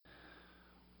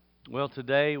Well,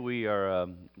 today we're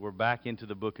back into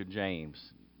the book of James,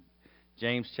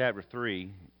 James chapter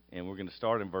 3, and we're going to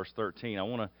start in verse 13. I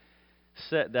want to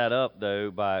set that up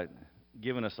though by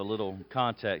giving us a little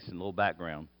context and a little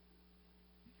background.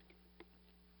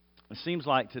 It seems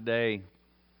like today,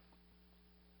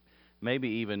 maybe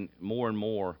even more and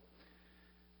more,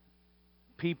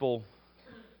 people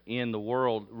in the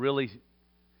world really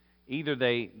either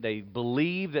they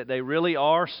believe that they really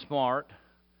are smart,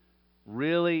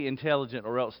 really intelligent,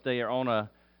 or else they are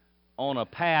on a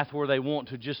path where they want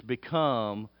to just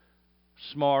become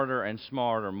smarter and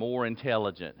smarter, more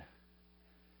intelligent.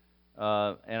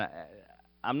 I'm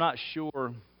not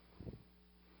sure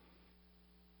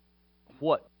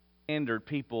what standard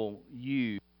people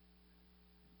use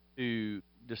to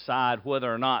decide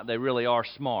whether or not they really are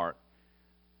smart,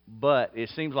 but it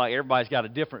seems like everybody's got a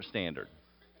different standard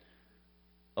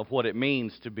of what it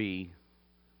means to be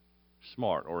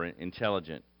smart or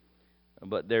intelligent.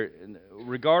 But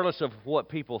regardless of what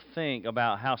people think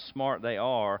about how smart they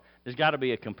are, there's got to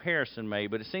be a comparison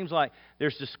made. But it seems like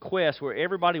there's this quest where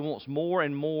everybody wants more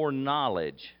and more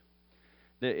knowledge.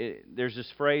 There's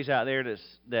this phrase out there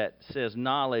that says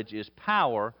knowledge is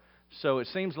power. So it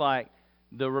seems like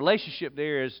the relationship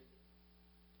there is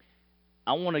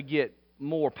I want to get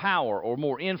more power or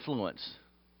more influence.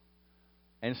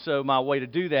 And so my way to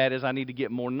do that is I need to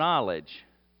get more knowledge.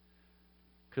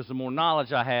 Because the more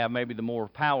knowledge I have, maybe the more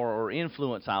power or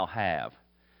influence I'll have.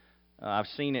 I've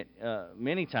seen it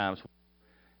many times.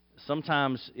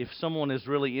 Sometimes if someone is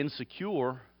really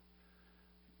insecure,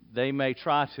 they may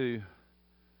try to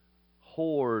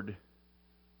hoard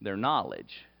their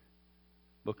knowledge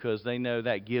because they know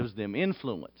that gives them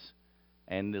influence.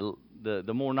 And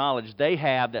the more knowledge they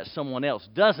have that someone else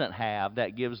doesn't have,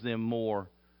 that gives them more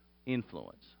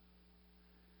influence.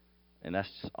 And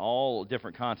that's all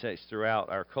different contexts throughout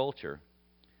our culture.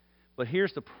 But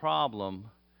here's the problem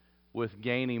with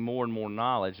gaining more and more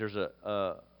knowledge.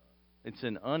 It's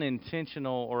an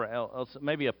unintentional or else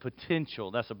maybe a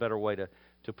potential, that's a better way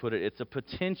to put it. It's a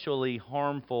potentially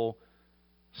harmful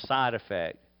side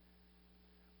effect.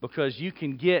 Because you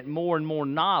can get more and more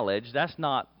knowledge. That's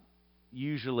not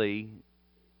usually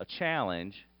a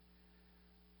challenge.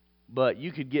 But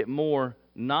you could get more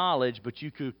knowledge, but you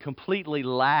could completely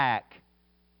lack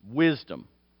wisdom.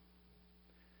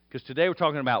 Because today we're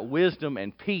talking about wisdom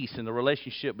and peace and the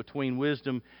relationship between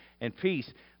wisdom and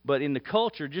peace. But in the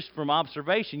culture, just from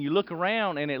observation, you look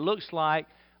around and it looks like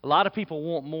a lot of people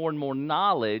want more and more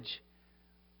knowledge,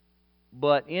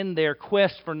 but in their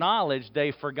quest for knowledge,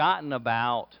 they've forgotten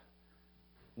about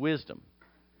wisdom.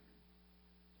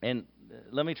 And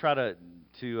let me try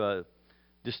to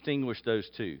distinguish those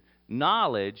two.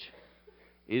 Knowledge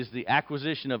is the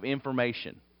acquisition of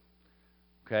information.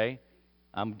 Okay?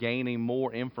 I'm gaining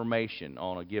more information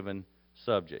on a given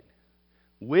subject.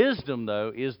 Wisdom,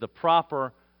 though, is the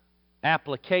proper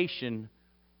application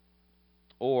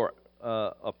or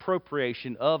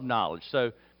appropriation of knowledge.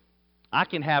 So I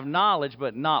can have knowledge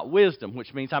but not wisdom,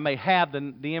 which means I may have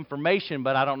the information,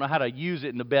 but I don't know how to use it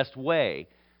in the best way.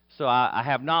 So I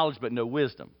have knowledge but no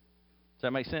wisdom. Does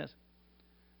that make sense?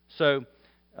 So,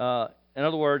 in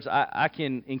other words, I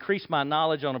can increase my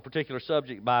knowledge on a particular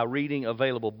subject by reading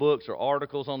available books or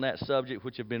articles on that subject,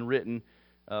 which have been written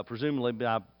presumably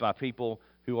by people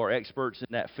who are experts in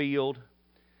that field.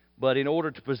 But in order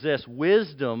to possess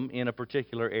wisdom in a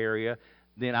particular area,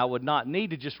 then I would not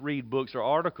need to just read books or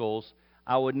articles.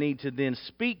 I would need to then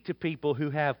speak to people who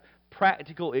have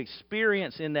practical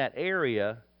experience in that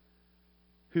area,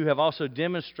 who have also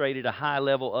demonstrated a high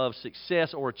level of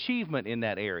success or achievement in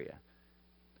that area.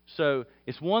 So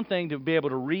it's one thing to be able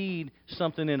to read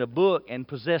something in a book and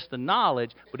possess the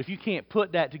knowledge, but if you can't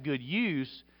put that to good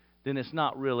use, then it's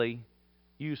not really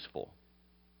useful.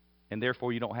 And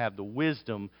therefore you don't have the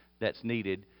wisdom that's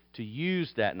needed to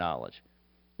use that knowledge.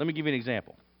 Let me give you an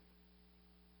example.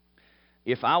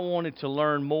 If I wanted to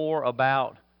learn more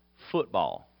about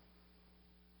football,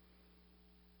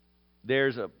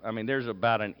 there's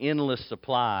about an endless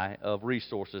supply of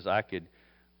resources I could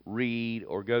read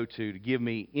or go to give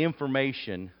me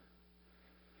information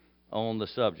on the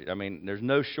subject. I mean, there's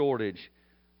no shortage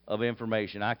of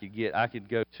information I could get. You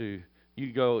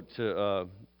could go to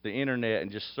the internet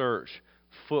and just search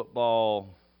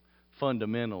football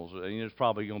fundamentals. And there's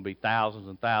probably going to be thousands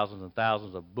and thousands and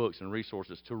thousands of books and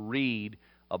resources to read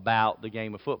about the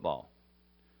game of football.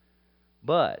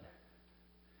 But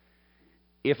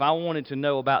if I wanted to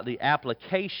know about the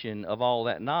application of all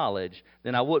that knowledge,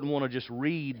 then I wouldn't want to just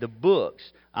read the books.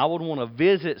 I would want to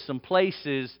visit some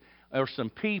places or some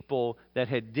people that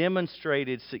had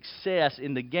demonstrated success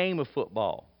in the game of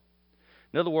football.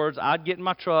 In other words, I'd get in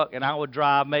my truck and I would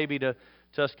drive maybe to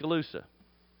Tuscaloosa,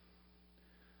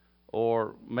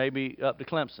 or maybe up to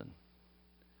Clemson.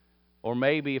 Or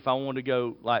maybe if I wanted to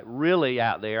go like really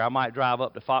out there, I might drive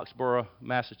up to Foxborough,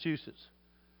 Massachusetts.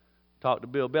 Talk to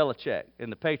Bill Belichick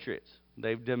and the Patriots.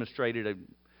 They've demonstrated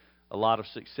a lot of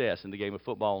success in the game of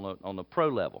football on the pro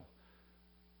level.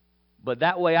 But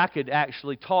that way I could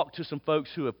actually talk to some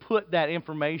folks who have put that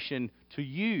information to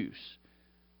use.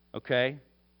 Okay?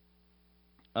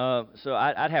 So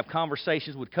I'd have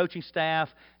conversations with coaching staff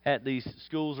at these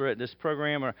schools or at this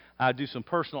program, or I'd do some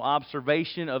personal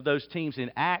observation of those teams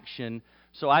in action,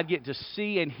 so I'd get to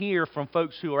see and hear from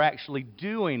folks who are actually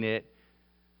doing it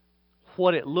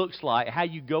what it looks like, how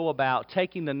you go about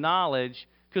taking the knowledge,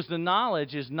 because the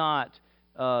knowledge is not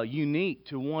unique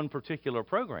to one particular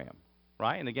program,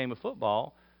 right? In the game of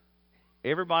football,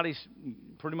 everybody's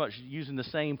pretty much using the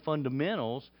same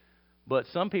fundamentals, but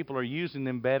some people are using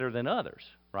them better than others,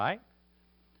 right?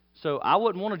 So I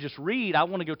wouldn't want to just read. I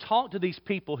want to go talk to these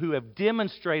people who have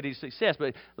demonstrated success.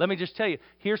 But let me just tell you,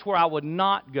 here's where I would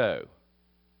not go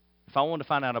if I wanted to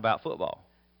find out about football.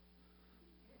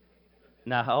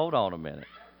 Now, hold on a minute.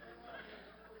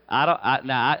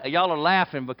 Y'all are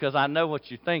laughing because I know what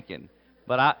you're thinking,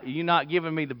 but you're not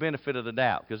giving me the benefit of the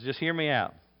doubt, because just hear me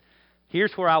out.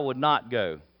 Here's where I would not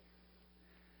go.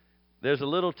 There's a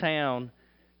little town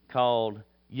called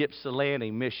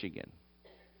Ypsilanti, Michigan.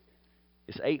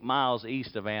 It's 8 miles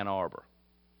east of Ann Arbor.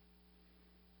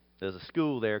 There's a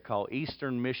school there called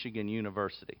Eastern Michigan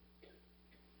University,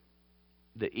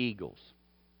 the Eagles.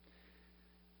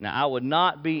 Now, I would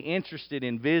not be interested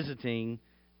in visiting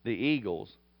the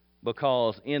Eagles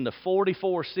because in the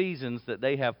 44 seasons that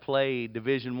they have played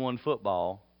Division I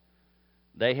football,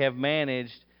 they have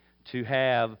managed to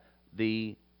have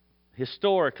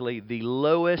historically the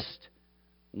lowest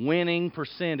winning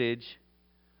percentage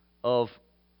of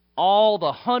all the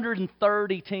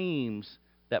 130 teams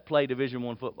that play Division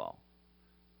I football.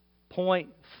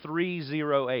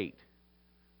 .308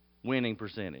 winning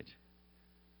percentage.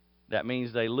 That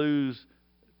means they lose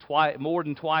more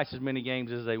than twice as many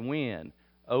games as they win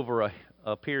over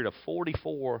a period of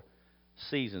 44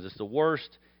 seasons. It's the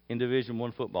worst in Division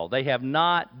I football. They have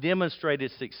not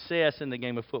demonstrated success in the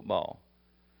game of football.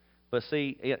 But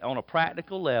see, on a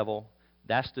practical level,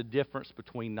 that's the difference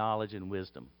between knowledge and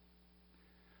wisdom.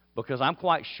 Because I'm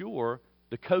quite sure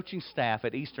the coaching staff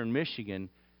at Eastern Michigan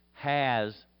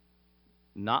has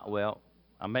not, well,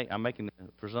 I'm making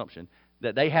a presumption,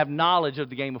 that they have knowledge of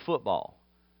the game of football.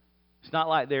 It's not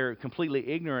like they're completely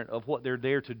ignorant of what they're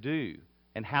there to do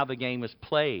and how the game is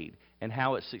played and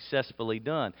how it's successfully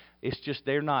done. It's just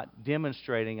they're not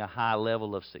demonstrating a high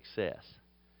level of success.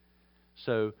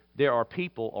 So there are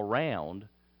people around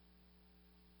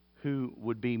who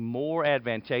would be more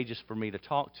advantageous for me to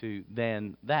talk to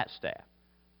than that staff,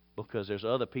 because there's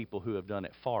other people who have done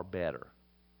it far better.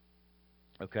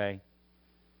 Okay?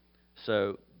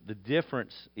 So the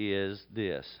difference is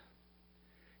this.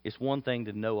 It's one thing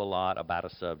to know a lot about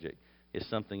a subject. It's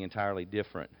something entirely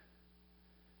different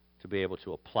to be able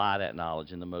to apply that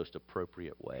knowledge in the most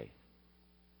appropriate way.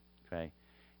 Okay?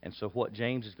 And so what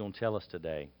James is going to tell us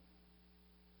today,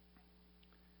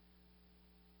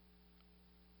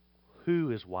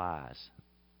 who is wise?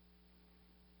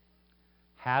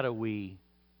 How do we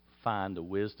find the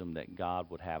wisdom that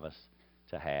God would have us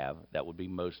to have that would be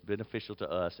most beneficial to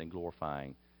us and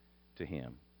glorifying to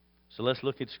Him? So let's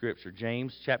look at Scripture.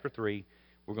 James chapter 3,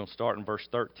 we're going to start in verse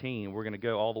 13. We're going to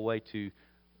go all the way to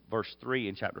verse 3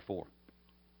 in chapter 4.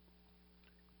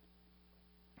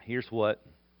 Here's what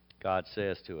God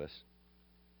says to us.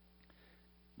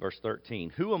 Verse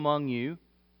 13, who among you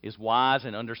is wise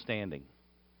and understanding?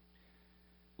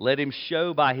 Let him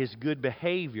show by his good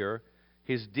behavior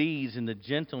his deeds in the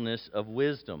gentleness of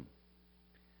wisdom.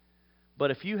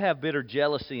 But if you have bitter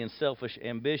jealousy and selfish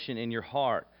ambition in your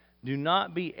heart, do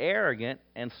not be arrogant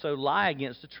and so lie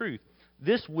against the truth.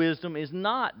 This wisdom is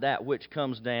not that which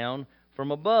comes down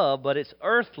from above, but it's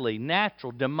earthly,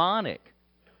 natural, demonic.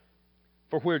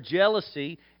 For where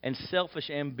jealousy and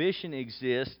selfish ambition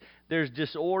exist, there's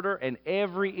disorder and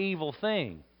every evil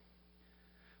thing.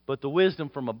 But the wisdom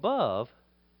from above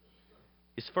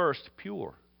is first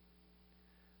pure,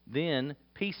 then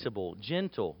peaceable,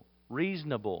 gentle,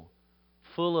 reasonable,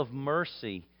 full of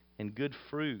mercy and good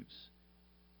fruits,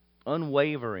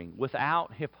 unwavering,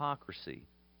 without hypocrisy.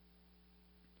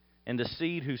 And the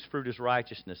seed whose fruit is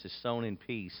righteousness is sown in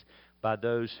peace by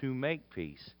those who make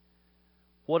peace.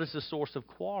 What is the source of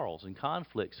quarrels and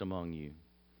conflicts among you?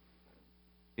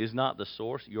 Is not the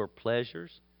source your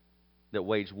pleasures that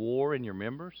wage war in your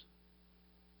members?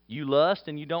 You lust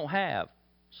and you don't have,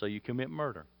 so you commit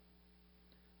murder.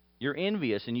 You're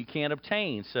envious and you can't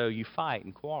obtain, so you fight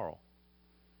and quarrel.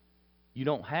 You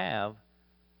don't have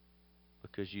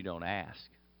because you don't ask.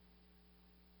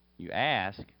 You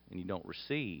ask and you don't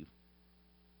receive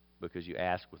because you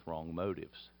ask with wrong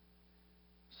motives,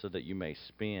 so that you may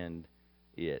spend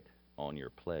it on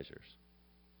your pleasures.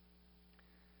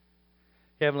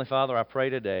 Heavenly Father, I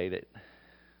pray today that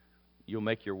you'll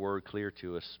make your word clear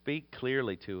to us. Speak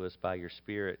clearly to us by your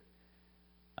Spirit.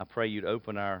 I pray you'd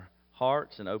open our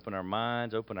hearts and open our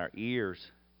minds, open our ears,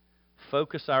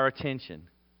 focus our attention.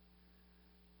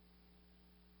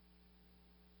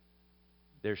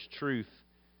 There's truth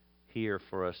here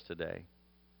for us today.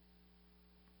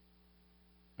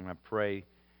 And I pray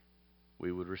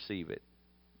we would receive it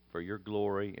for your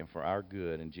glory and for our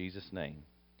good. In Jesus' name,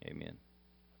 amen.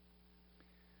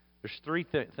 There's three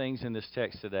things in this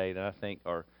text today that I think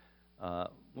are, I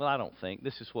don't think.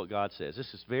 This is what God says.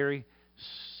 This is very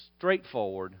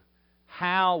straightforward.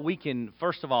 How we can,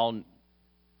 first of all,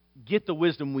 get the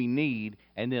wisdom we need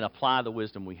and then apply the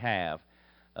wisdom we have.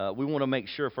 We want to make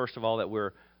sure, first of all, that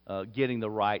we're getting the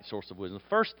right source of wisdom. The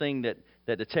first thing that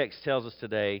the text tells us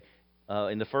today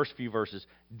in the first few verses,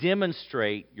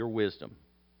 demonstrate your wisdom.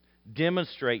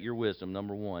 Demonstrate your wisdom,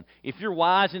 number one. If you're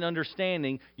wise and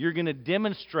understanding, you're going to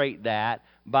demonstrate that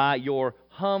by your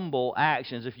humble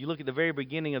actions. If you look at the very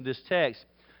beginning of this text,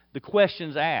 the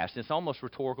question's asked. It's almost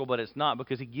rhetorical, but it's not,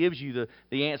 because he gives you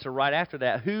the answer right after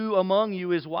that. Who among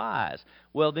you is wise?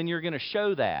 Well, then you're going to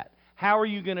show that. How are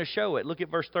you going to show it? Look at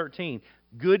verse 13.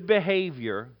 Good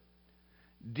behavior,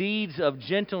 deeds of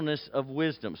gentleness, of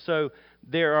wisdom. So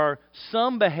there are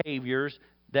some behaviors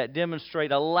that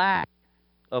demonstrate a lack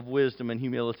of wisdom and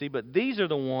humility, but these are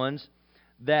the ones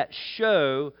that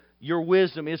show your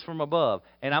wisdom is from above.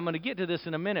 And I'm going to get to this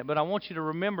in a minute, but I want you to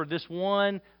remember this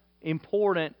one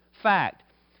important fact.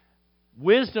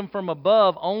 Wisdom from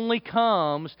above only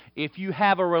comes if you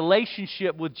have a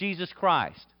relationship with Jesus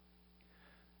Christ.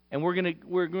 And we're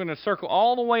going to circle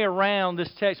all the way around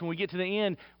this text. When we get to the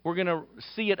end, we're going to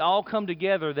see it all come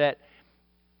together, that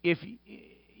if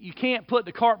you can't put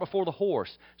the cart before the horse.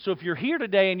 So if you're here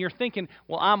today and you're thinking,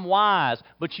 well, I'm wise,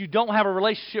 but you don't have a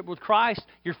relationship with Christ,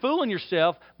 you're fooling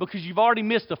yourself, because you've already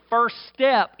missed the first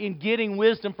step in getting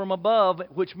wisdom from above,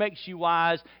 which makes you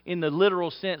wise in the literal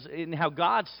sense, in how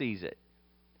God sees it.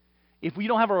 If you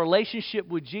don't have a relationship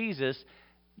with Jesus,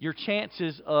 your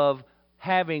chances of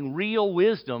having real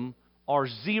wisdom are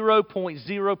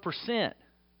 0.0%.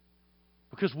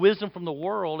 Because wisdom from the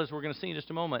world, as we're going to see in just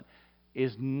a moment,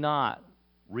 is not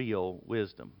real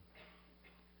wisdom.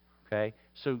 Okay?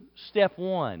 So step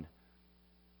one,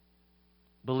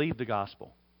 believe the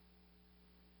gospel.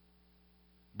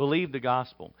 Believe the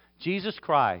gospel. Jesus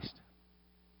Christ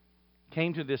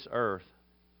came to this earth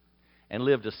and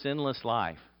lived a sinless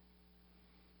life,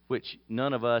 which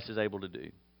none of us is able to do.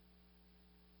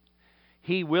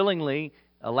 He willingly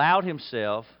allowed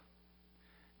himself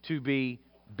to be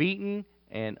beaten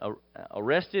and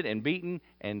arrested and beaten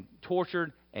and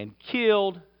tortured and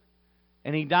killed,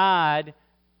 and he died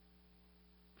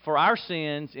for our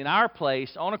sins in our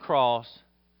place on a cross.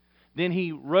 Then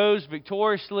he rose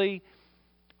victoriously,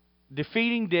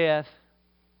 defeating death.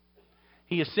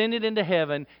 He ascended into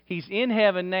heaven. He's in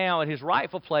heaven now at his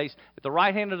rightful place at the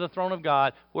right hand of the throne of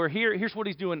God, where here's what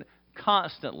he's doing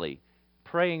constantly,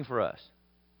 praying for us.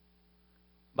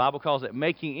 The Bible calls it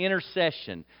making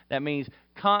intercession. That means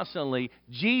constantly.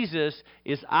 Jesus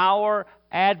is our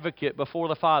advocate before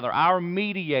the Father, our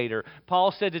mediator.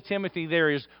 Paul said to Timothy, there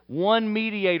is one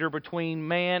mediator between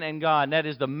man and God, and that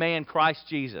is the man Christ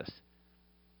Jesus.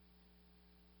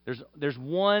 There's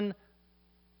one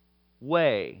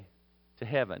way to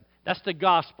heaven. That's the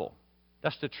gospel.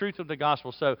 That's the truth of the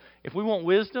gospel. So if we want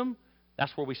wisdom,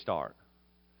 that's where we start.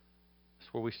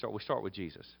 That's where we start. We start with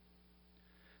Jesus.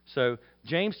 So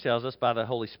James tells us by the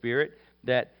Holy Spirit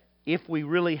that if we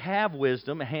really have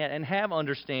wisdom and have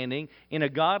understanding in a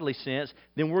godly sense,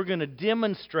 then we're going to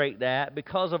demonstrate that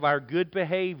because of our good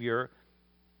behavior,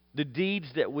 the deeds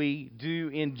that we do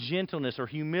in gentleness or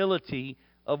humility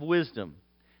of wisdom.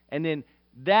 And then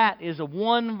that is a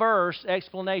one-verse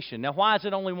explanation. Now, why is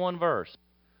it only one verse?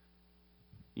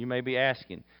 You may be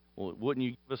asking, well, wouldn't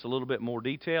you give us a little bit more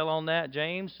detail on that,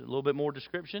 James? A little bit more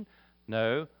description?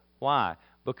 No. Why?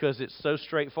 Because it's so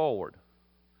straightforward.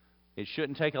 It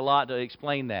shouldn't take a lot to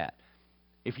explain that.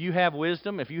 If you have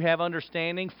wisdom, if you have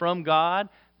understanding from God,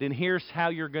 then here's how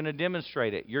you're going to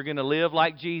demonstrate it. You're going to live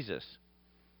like Jesus.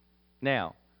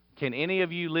 Now, can any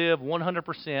of you live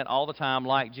 100% all the time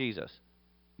like Jesus?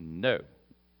 No,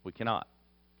 we cannot.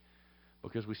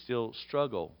 Because we still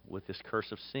struggle with this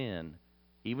curse of sin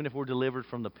Even if we're delivered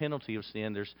from the penalty of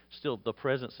sin, there's still the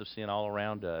presence of sin all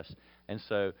around us. And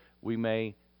so we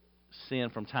may sin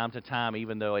from time to time,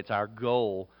 even though it's our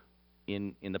goal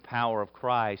in the power of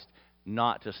Christ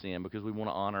not to sin, because we want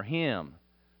to honor Him,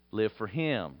 live for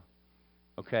Him.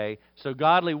 Okay? So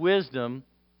godly wisdom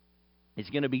is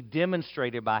going to be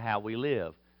demonstrated by how we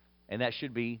live. And that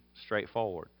should be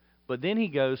straightforward. But then he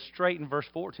goes straight in verse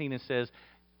 14 and says,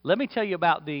 let me tell you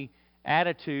about the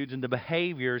attitudes and the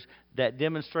behaviors that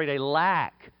demonstrate a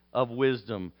lack of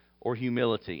wisdom or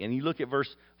humility. And you look at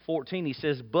verse 14, he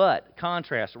says, but,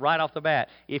 contrast, right off the bat,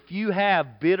 if you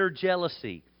have bitter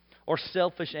jealousy or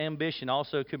selfish ambition,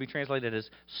 also could be translated as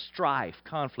strife,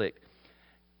 conflict,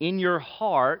 in your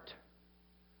heart,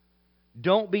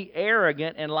 don't be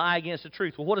arrogant and lie against the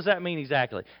truth. Well, what does that mean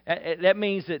exactly? That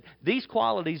means that these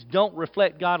qualities don't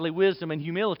reflect godly wisdom and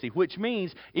humility, which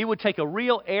means it would take a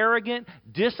real arrogant,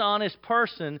 dishonest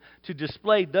person to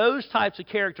display those types of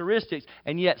characteristics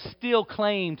and yet still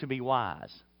claim to be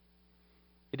wise.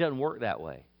 It doesn't work that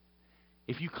way.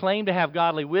 If you claim to have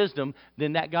godly wisdom,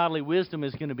 then that godly wisdom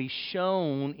is going to be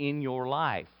shown in your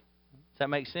life. Does that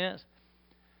make sense?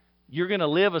 You're going to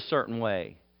live a certain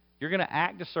way. You're going to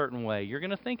act a certain way. You're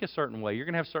going to think a certain way. You're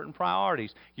going to have certain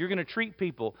priorities. You're going to treat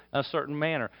people a certain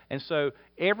manner. And so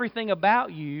everything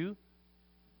about you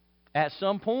at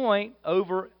some point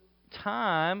over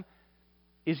time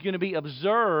is going to be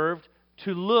observed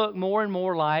to look more and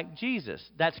more like Jesus.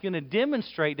 That's going to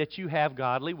demonstrate that you have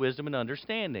godly wisdom and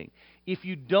understanding. If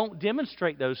you don't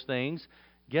demonstrate those things,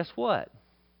 guess what?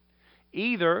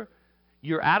 Either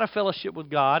you're out of fellowship with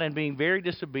God and being very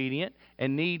disobedient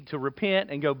and need to repent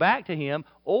and go back to Him,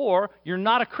 or you're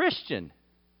not a Christian.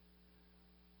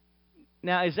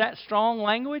 Now, is that strong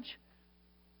language?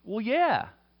 Well, yeah.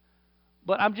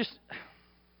 But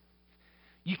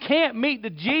you can't meet the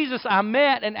Jesus I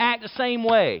met and act the same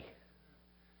way.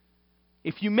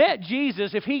 If you met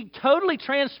Jesus, if He totally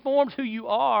transformed who you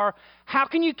are, how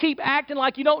can you keep acting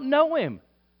like you don't know Him?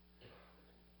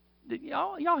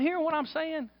 Y'all hear what I'm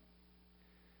saying?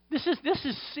 This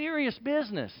is serious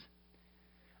business.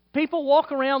 People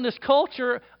walk around this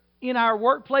culture in our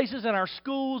workplaces and our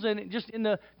schools and just in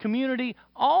the community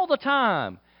all the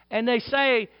time. And they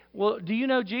say, well, do you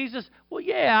know Jesus? Well,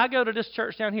 yeah, I go to this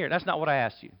church down here. That's not what I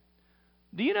asked you.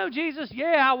 Do you know Jesus?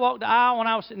 Yeah, I walked the aisle when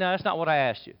I was... No, that's not what I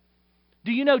asked you.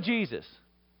 Do you know Jesus?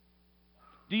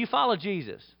 Do you follow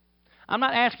Jesus? I'm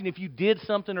not asking if you did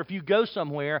something or if you go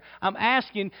somewhere. I'm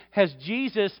asking, has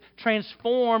Jesus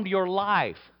transformed your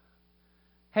life?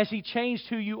 Has He changed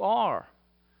who you are?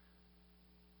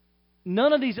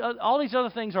 None of these, all these other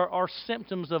things are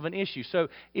symptoms of an issue. So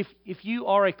if you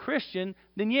are a Christian,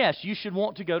 then yes, you should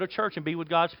want to go to church and be with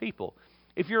God's people.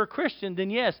 If you're a Christian, then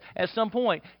yes, at some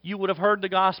point you would have heard the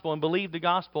gospel and believed the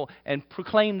gospel and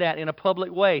proclaimed that in a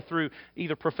public way through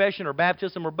either profession or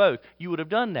baptism or both. You would have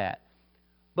done that.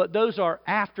 But those are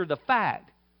after the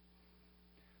fact.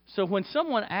 So when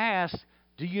someone asks,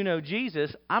 do you know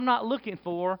Jesus? I'm not looking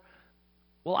for,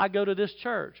 well, I go to this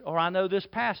church, or I know this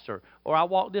pastor, or I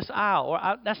walk this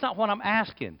aisle. That's not what I'm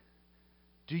asking.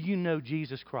 Do you know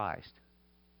Jesus Christ?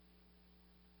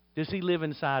 Does He live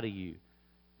inside of you?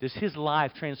 Does His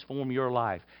life transform your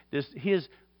life? Does His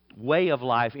way of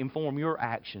life inform your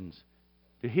actions?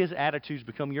 Do His attitudes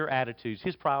become your attitudes?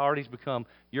 His priorities become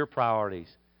your priorities?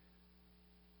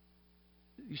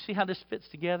 You see how this fits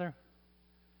together?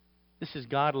 This is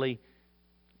godly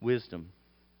wisdom.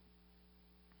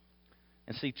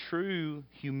 And see, true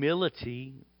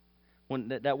humility,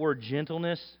 when that word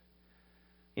gentleness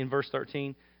in verse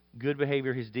 13, good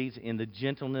behavior, His deeds in the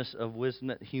gentleness of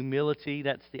wisdom. Humility,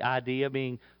 that's the idea,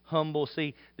 being humble.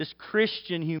 See, this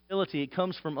Christian humility, it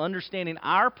comes from understanding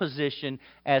our position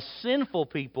as sinful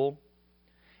people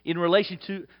in relation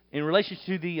to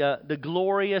the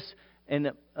glorious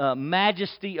and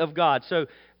majesty of God. So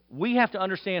we have to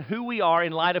understand who we are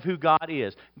in light of who God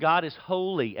is. God is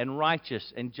holy and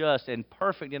righteous and just and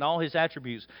perfect in all His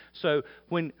attributes. So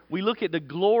when we look at the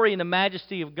glory and the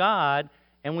majesty of God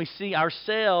and we see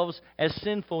ourselves as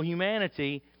sinful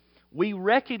humanity, we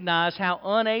recognize how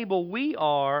unable we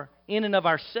are in and of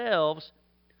ourselves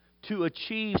to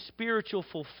achieve spiritual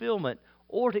fulfillment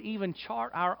or to even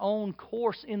chart our own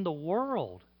course in the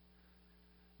world.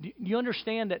 Do you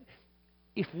understand that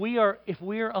if we are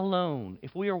alone,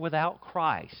 if we are without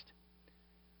Christ,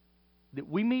 that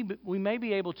we may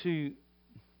be able to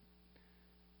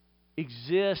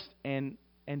exist and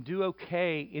do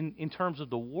okay in terms of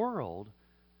the world,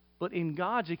 but in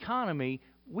God's economy,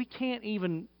 we can't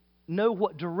even know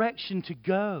what direction to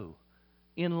go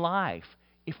in life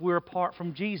if we're apart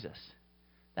from Jesus.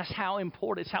 That's how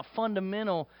important, it's how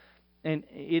fundamental And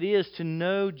it is to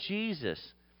know Jesus.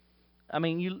 I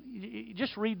mean, you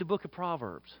just read the book of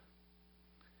Proverbs.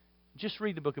 Just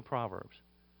read the book of Proverbs.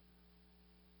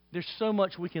 There's so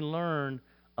much we can learn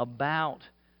about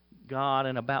God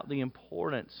and about the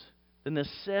importance, the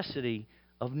necessity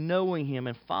of knowing Him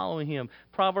and following Him.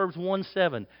 Proverbs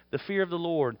 1:7, the fear of the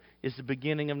Lord is the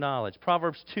beginning of knowledge.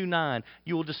 Proverbs 2:9,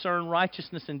 you will discern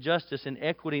righteousness and justice and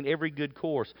equity in every good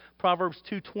course. Proverbs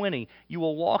 2:20, you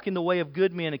will walk in the way of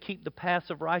good men and keep the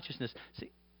paths of righteousness.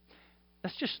 See,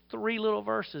 that's just 3 little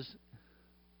verses.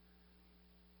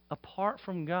 Apart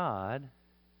from God,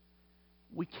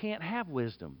 we can't have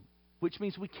wisdom, which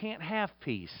means we can't have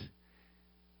peace.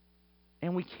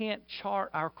 And we can't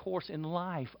chart our course in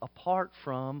life apart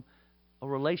from a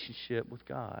relationship with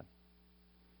God.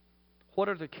 What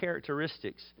are the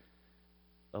characteristics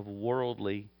of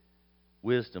worldly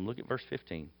wisdom? Look at verse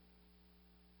 15.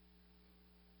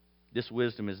 This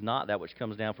wisdom is not that which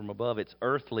comes down from above. It's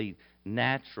earthly,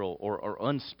 natural, or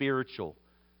unspiritual,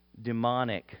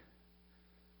 demonic,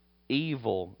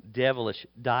 evil, devilish,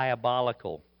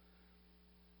 diabolical.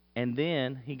 And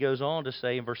then he goes on to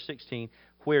say in verse 16,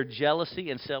 where jealousy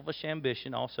and selfish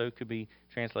ambition, also could be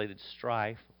translated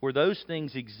strife, where those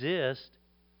things exist,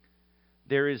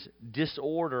 there is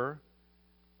disorder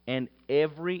and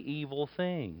every evil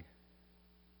thing.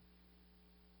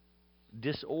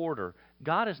 Disorder.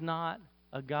 God is not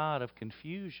a God of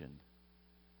confusion.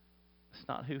 That's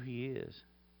not who He is.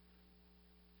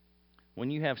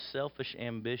 When you have selfish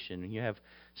ambition, when you have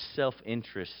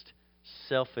self-interest,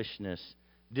 selfishness,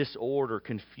 disorder,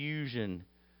 confusion,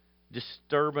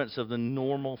 disturbance of the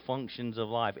normal functions of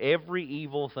life, every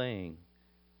evil thing,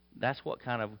 that's what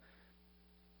kind of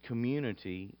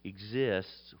community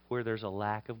exists where there's a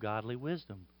lack of godly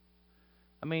wisdom.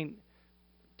 I mean,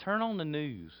 turn on the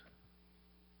news.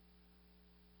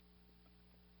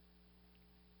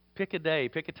 Pick a day,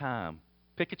 pick a time,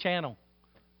 pick a channel.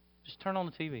 Just turn on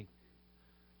the TV.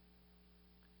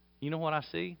 You know what I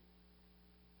see?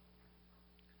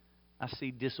 I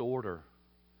see disorder.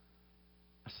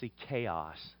 I see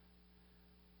chaos.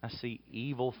 I see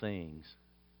evil things.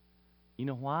 You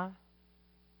know why?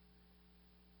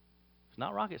 It's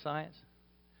not rocket science.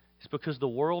 It's because the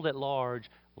world at large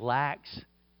lacks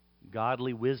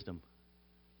godly wisdom.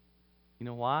 You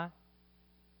know why?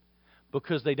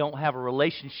 Because they don't have a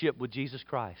relationship with Jesus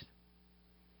Christ.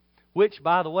 Which,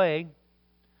 by the way,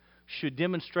 should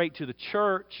demonstrate to the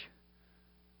church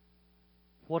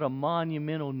what a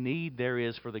monumental need there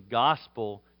is for the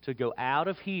gospel to go out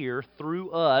of here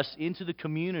through us into the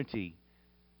community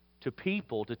to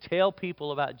people, to tell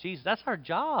people about Jesus. That's our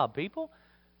job, people.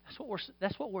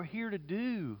 That's what we're here to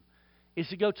do, is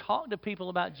to go talk to people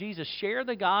about Jesus, share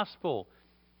the gospel,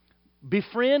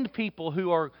 befriend people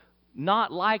who are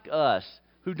not like us,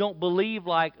 who don't believe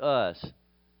like us,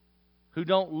 who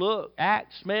don't look,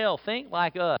 act, smell, think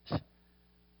like us,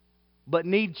 but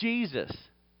need Jesus.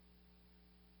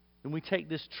 And we take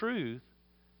this truth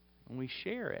and we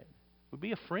share it. We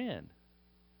be a friend.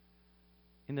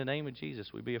 In the name of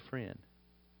Jesus, we be a friend.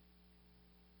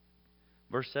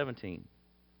 Verse 17.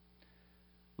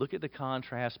 Look at the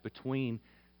contrast between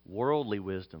worldly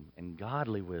wisdom and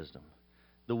godly wisdom.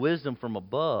 The wisdom from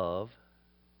above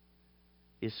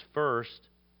is first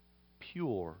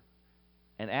pure.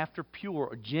 And after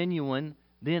pure, genuine,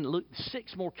 then look,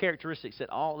 6 more characteristics that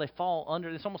they fall under.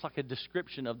 It's almost like a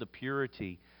description of the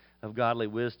purity of godly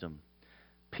wisdom.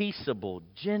 Peaceable,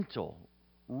 gentle,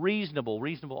 reasonable.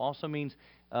 Reasonable also means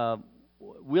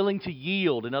willing to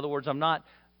yield. In other words, I'm not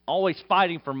always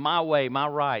fighting for my way, my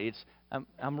right.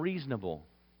 I'm reasonable.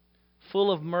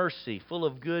 Full of mercy, full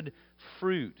of good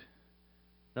fruit.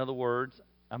 In other words,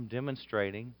 I'm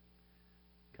demonstrating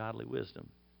godly wisdom.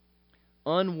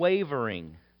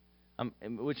 Unwavering,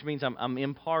 which means I'm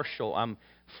impartial. I'm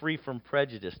free from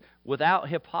prejudice. Without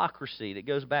hypocrisy, that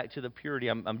goes back to the purity.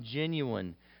 I'm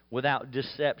genuine, without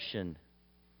deception.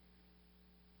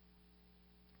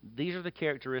 These are the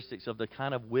characteristics of the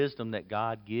kind of wisdom that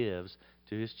God gives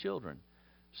to His children.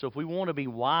 So if we want to be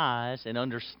wise and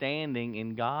understanding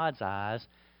in God's eyes,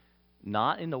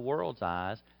 not in the world's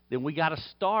eyes, then we got to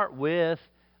start with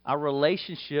our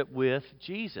relationship with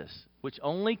Jesus, which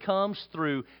only comes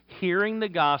through hearing the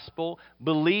gospel,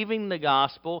 believing the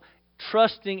gospel,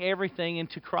 trusting everything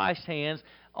into Christ's hands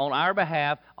on our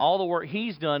behalf, all the work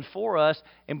He's done for us,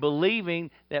 and believing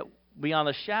that beyond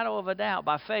a shadow of a doubt,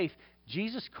 by faith,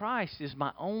 Jesus Christ is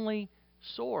my only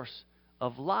source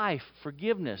of life,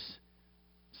 forgiveness,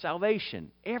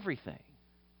 salvation, everything.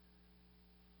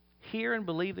 Hear and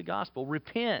believe the gospel.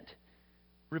 Repent.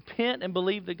 Repent and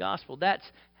believe the gospel. That's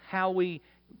how we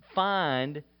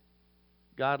find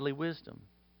godly wisdom.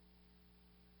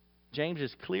 James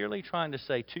is clearly trying to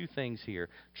say two things here.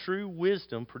 True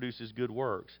wisdom produces good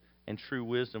works, and true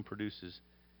wisdom produces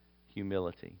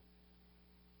humility.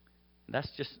 That's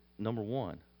just number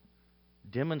one.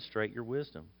 Demonstrate your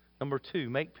wisdom. Number two,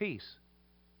 make peace.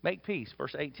 Make peace.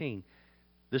 Verse 18.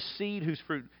 The seed whose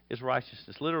fruit is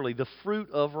righteousness. Literally, the fruit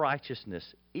of righteousness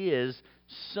is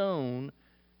sown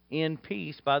in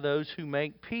peace by those who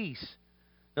make peace.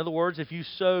 In other words, if you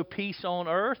sow peace on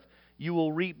earth, you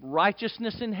will reap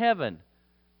righteousness in heaven.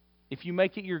 If you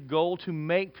make it your goal to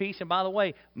make peace, and by the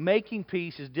way, making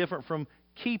peace is different from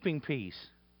keeping peace.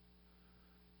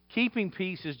 Keeping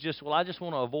peace is just, well, I just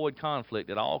want to avoid conflict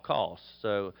at all costs.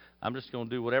 So I'm just going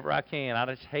to do whatever I can.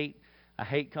 I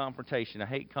hate confrontation. I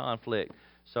hate conflict.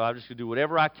 So I'm just going to do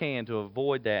whatever I can to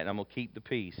avoid that, and I'm going to keep the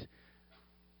peace.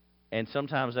 And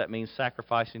sometimes that means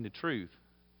sacrificing the truth.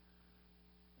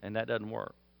 And that doesn't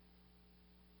work.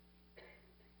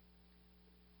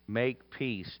 Make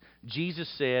peace. Jesus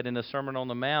said in the Sermon on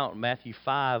the Mount, Matthew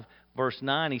 5, verse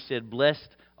 9, He said, "Blessed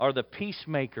are the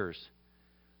peacemakers,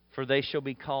 for they shall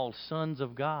be called sons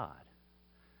of God."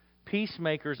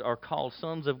 Peacemakers are called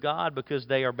sons of God because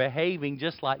they are behaving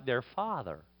just like their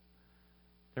Father.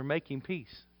 They're making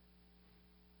peace.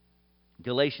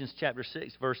 Galatians chapter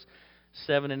 6, verse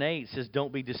 7 and 8 says,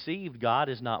 "Don't be deceived, God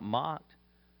is not mocked.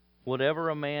 Whatever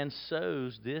a man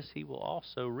sows, this he will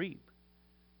also reap.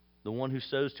 The one who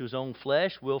sows to his own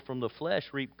flesh will from the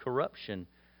flesh reap corruption.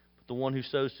 But the one who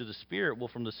sows to the Spirit will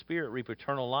from the Spirit reap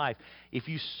eternal life." If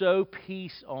you sow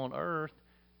peace on earth,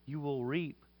 you will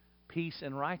reap peace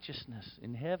and righteousness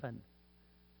in heaven.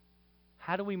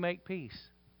 How do we make peace?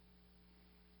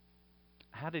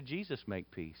 How did Jesus make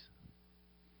peace?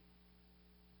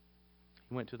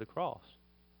 He went to the cross.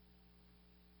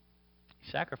 He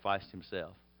sacrificed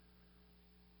Himself.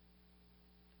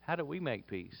 How do we make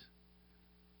peace?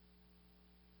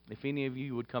 If any of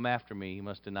you would come after me, he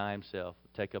must deny himself,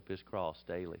 take up his cross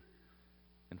daily,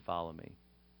 and follow me.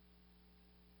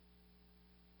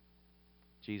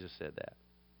 Jesus said that.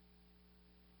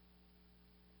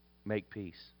 Make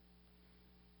peace.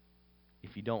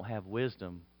 If you don't have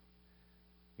wisdom,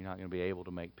 you're not going to be able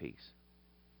to make peace.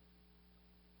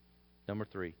 Number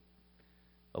 3,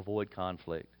 avoid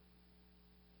conflict.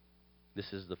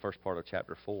 This is the first part of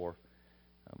chapter 4,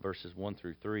 verses 1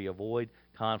 through 3. Avoid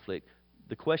conflict.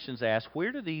 The question's asked,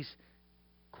 where do these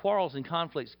quarrels and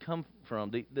conflicts come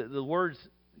from? The words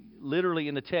literally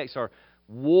in the text are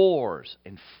wars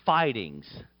and fightings.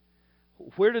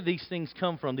 Where do these things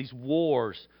come from, these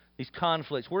wars, these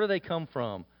conflicts? Where do they come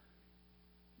from?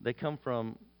 They come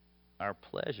from our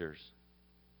pleasures.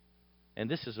 And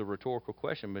this is a rhetorical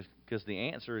question because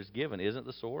the answer is given. Isn't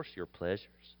the source your pleasures?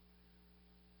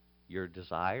 Your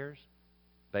desires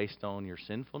based on your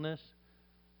sinfulness?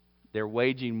 They're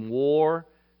waging war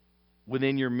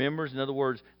within your members. In other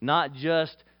words, not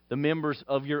just the members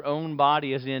of your own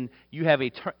body, as in you have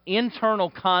an internal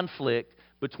conflict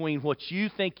between what you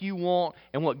think you want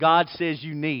and what God says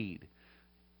you need.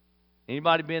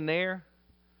 Anybody been there?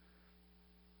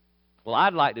 Well,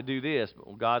 I'd like to do this,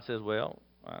 but God says, well,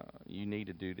 you need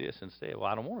to do this instead. Well,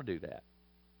 I don't want to do that.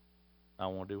 I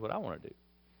want to do what I want to do.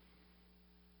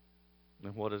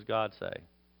 And what does God say?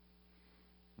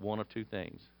 One of two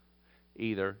things.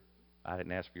 Either, I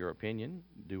didn't ask for your opinion,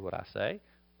 do what I say,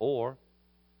 or,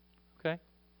 okay,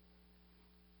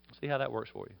 see how that works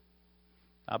for you.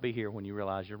 I'll be here when you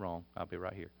realize you're wrong. I'll be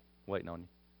right here, waiting on you.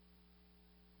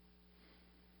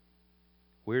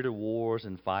 Where do wars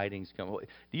and fightings come?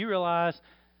 Do you realize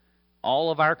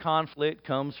all of our conflict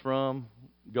comes from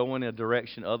going in a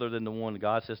direction other than the one that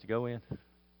God says to go in?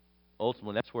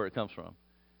 Ultimately, that's where it comes from.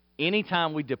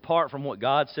 Anytime we depart from what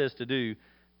God says to do,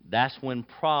 that's when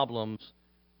problems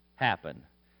happen.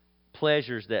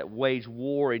 Pleasures that wage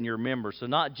war in your members. So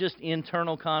not just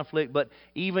internal conflict, but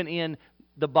even in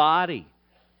the body.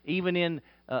 Even in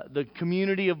the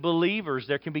community of believers,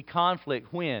 there can be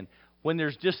conflict. When? When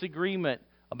there's disagreement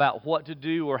about what to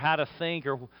do or how to think,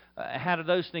 or how do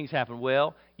those things happen?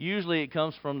 Well, usually it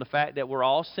comes from the fact that we're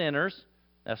all sinners.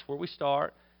 That's where we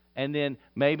start. And then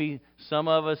maybe some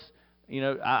of us,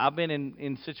 I've been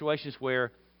in situations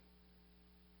where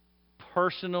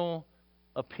personal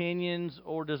opinions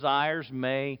or desires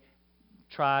may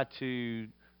try to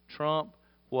trump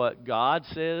what God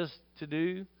says to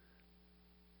do.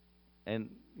 And,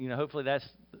 hopefully that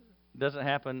doesn't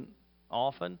happen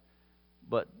often,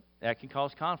 but that can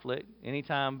cause conflict.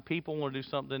 Anytime people want to do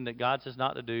something that God says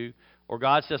not to do, or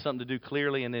God says something to do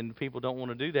clearly and then people don't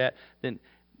want to do that, then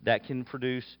that can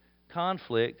produce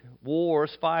conflict,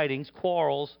 wars, fightings,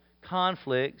 quarrels,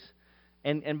 conflicts.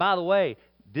 And by the way,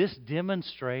 this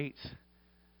demonstrates,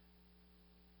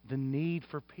 the need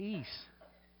for peace,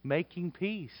 making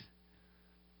peace.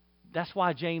 That's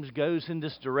why James goes in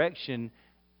this direction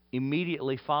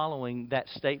immediately following that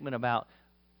statement about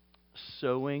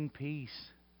sowing peace,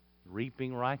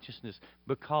 reaping righteousness,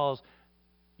 because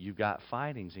you've got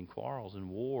fightings and quarrels and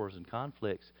wars and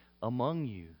conflicts among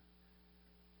you.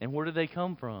 And where do they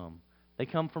come from? They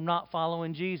come from not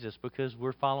following Jesus because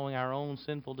we're following our own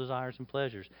sinful desires and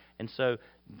pleasures. And so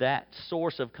that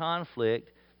source of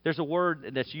conflict, there's a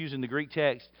word that's used in the Greek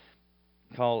text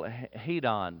called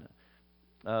hedon.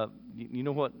 You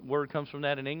know what word comes from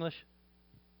that in English?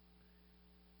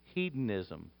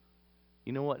 Hedonism.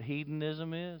 You know what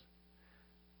hedonism is?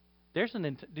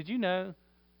 Did you know,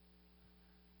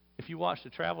 if you watch the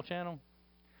Travel Channel,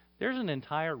 there's an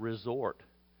entire resort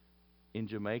in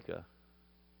Jamaica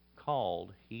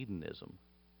called hedonism.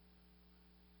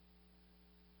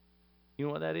 You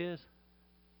know what that is?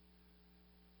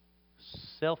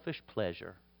 Selfish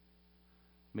pleasure.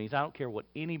 It means I don't care what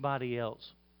anybody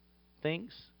else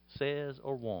thinks, says,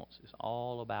 or wants. It's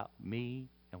all about me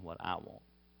and what I want.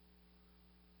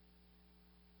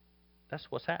 That's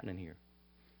what's happening here.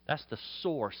 That's the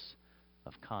source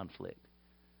of conflict.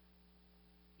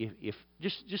 If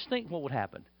just think what would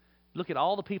happen. Look at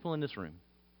all the people in this room.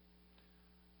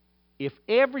 If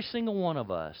every single one of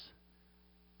us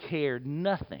cared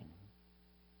nothing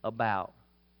about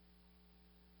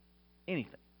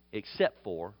anything except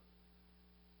for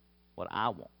what I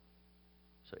want.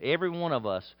 So every one of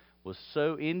us was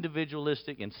so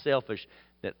individualistic and selfish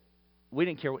that we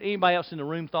didn't care what anybody else in the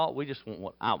room thought. We just want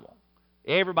what I want.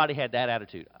 Everybody had that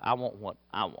attitude. I want what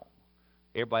I want.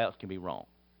 Everybody else can be wrong.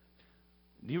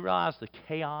 Do you realize the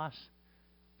chaos,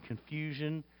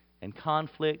 confusion, and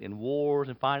conflict and wars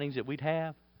and fightings that we'd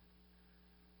have?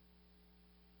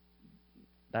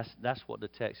 That's what the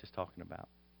text is talking about.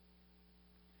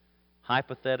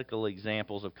 Hypothetical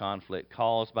examples of conflict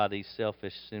caused by these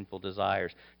selfish, sinful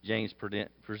desires. James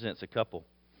presents a couple.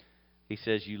 He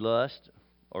says, you lust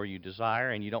or you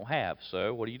desire and you don't have.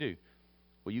 So what do?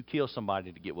 Well, you kill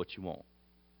somebody to get what you want.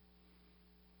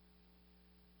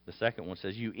 The second one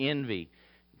says, you envy.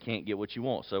 You can't get what you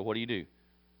want. So what do?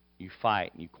 You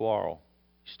fight and you quarrel.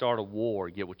 You start a war,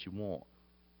 get what you want.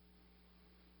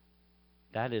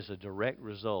 That is a direct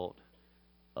result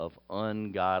of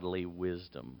ungodly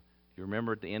wisdom. You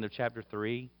remember at the end of chapter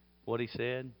 3 what he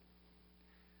said?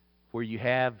 Where you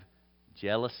have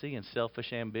jealousy and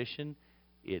selfish ambition,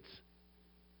 it's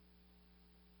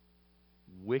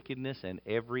wickedness and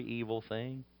every evil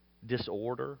thing,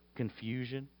 disorder,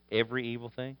 confusion, every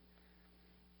evil thing.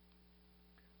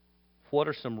 What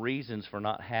are some reasons for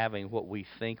not having what we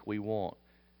think we want?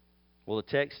 Well, the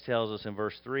text tells us in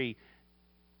verse 3,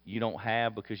 you don't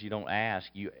have because you don't ask.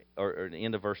 Or at the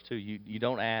end of verse 2, you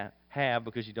don't have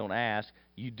because you don't ask.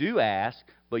 You do ask,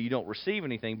 but you don't receive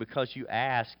anything because you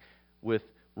ask with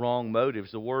wrong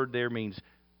motives. The word there means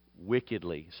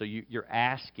wickedly. So you're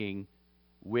asking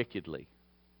wickedly.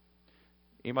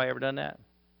 Anybody ever done that?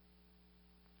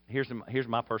 Here's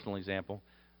my personal example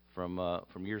from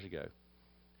years ago,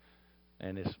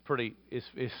 and it's pretty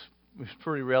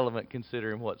relevant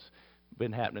considering what's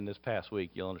been happening this past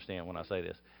week. You'll understand when I say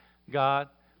this. God,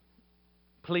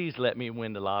 please let me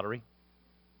win the lottery.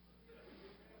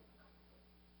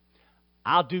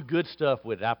 I'll do good stuff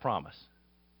with it, I promise.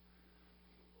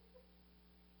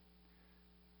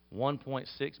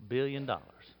 $1.6 billion.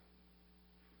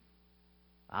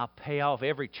 I'll pay off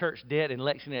every church debt in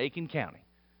Lexington and Aiken County.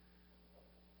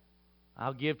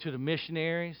 I'll give to the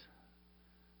missionaries.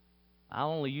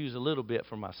 I'll only use a little bit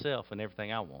for myself and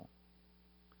everything I want.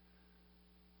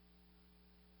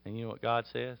 And you know what God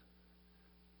says?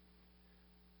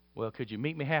 Well, could you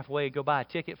meet me halfway and go buy a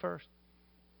ticket first?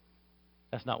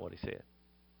 That's not what he said.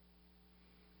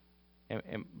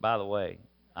 And by the way,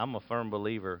 I'm a firm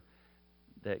believer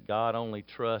that God only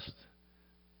trusts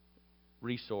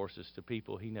resources to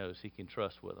people he knows he can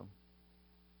trust with them.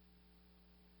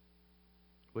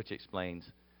 Which explains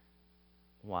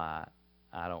why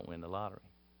I don't win the lottery.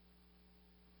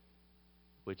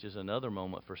 Which is another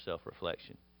moment for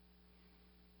self-reflection.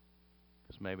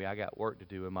 Because maybe I got work to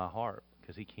do in my heart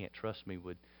because he can't trust me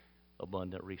with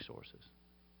abundant resources.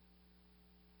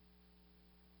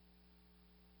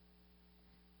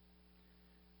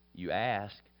 You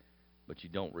ask, but you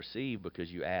don't receive because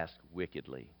you ask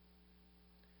wickedly.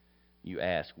 You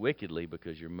ask wickedly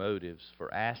because your motives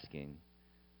for asking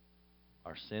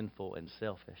are sinful and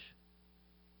selfish.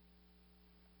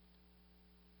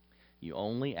 You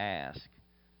only ask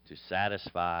to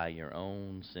satisfy your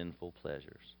own sinful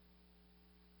pleasures.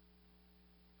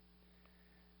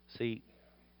 See,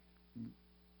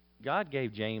 God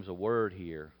gave James a word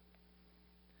here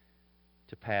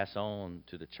to pass on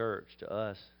to the church, to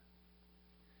us.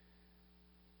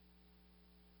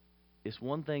 It's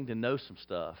one thing to know some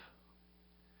stuff,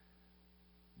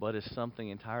 but it's something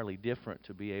entirely different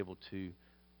to be able to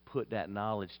put that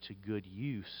knowledge to good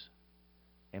use.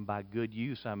 And by good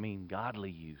use, I mean godly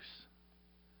use.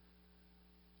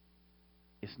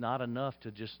 It's not enough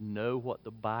to just know what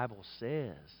the Bible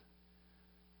says.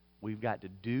 We've got to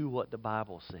do what the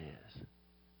Bible says.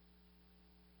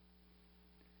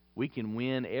 We can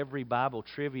win every Bible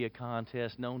trivia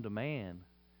contest known to man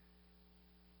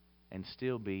and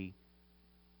still be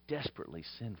desperately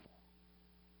sinful.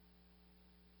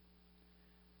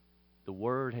 The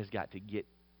Word has got to get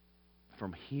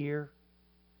from here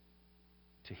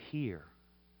to here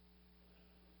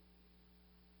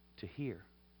to here.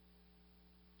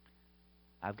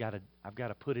 I've got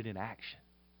to put it in action.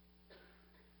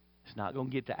 It's not going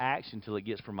to get to action until it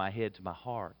gets from my head to my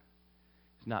heart.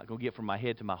 It's not going to get from my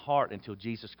head to my heart until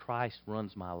Jesus Christ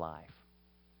runs my life.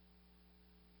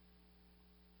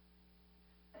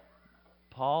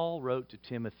 Paul wrote to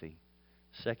Timothy,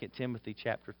 2 Timothy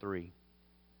chapter 3.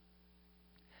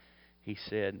 He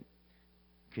said,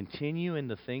 continue in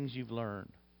the things you've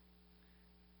learned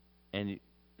and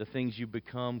the things you've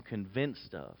become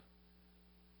convinced of,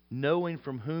 knowing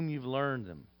from whom you've learned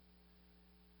them,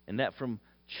 and that from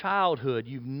childhood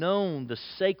you've known the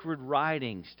sacred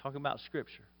writings, talking about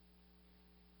Scripture.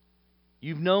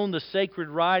 You've known the sacred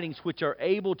writings which are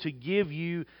able to give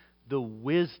you the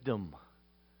wisdom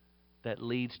that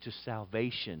leads to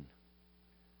salvation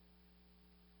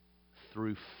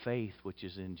through faith which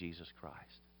is in Jesus Christ.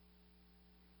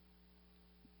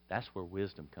 That's where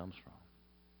wisdom comes from.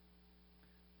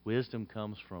 Wisdom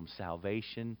comes from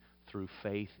salvation through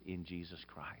faith in Jesus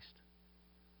Christ.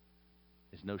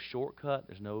 There's no shortcut.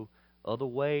 There's no other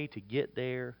way to get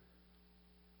there.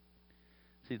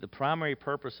 See, the primary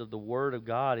purpose of the Word of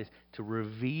God is to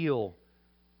reveal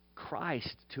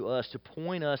Christ to us, to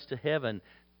point us to heaven,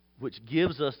 which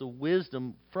gives us the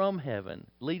wisdom from heaven,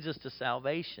 leads us to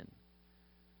salvation.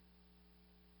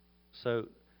 So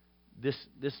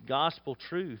this gospel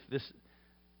truth,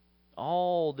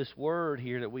 all this Word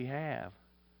here that we have,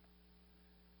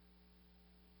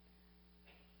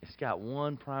 it's got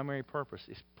one primary purpose.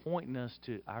 It's pointing us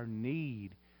to our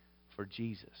need for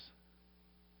Jesus.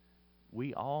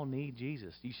 We all need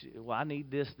Jesus. You say, well, I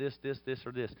need this,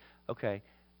 or this. Okay,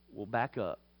 well, back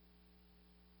up.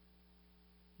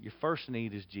 Your first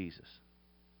need is Jesus.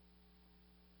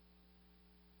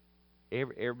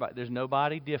 Everybody, there's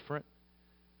nobody different.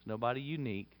 There's nobody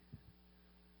unique.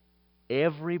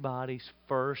 Everybody's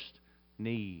first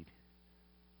need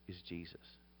is Jesus.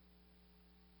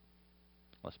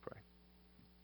 Let's pray.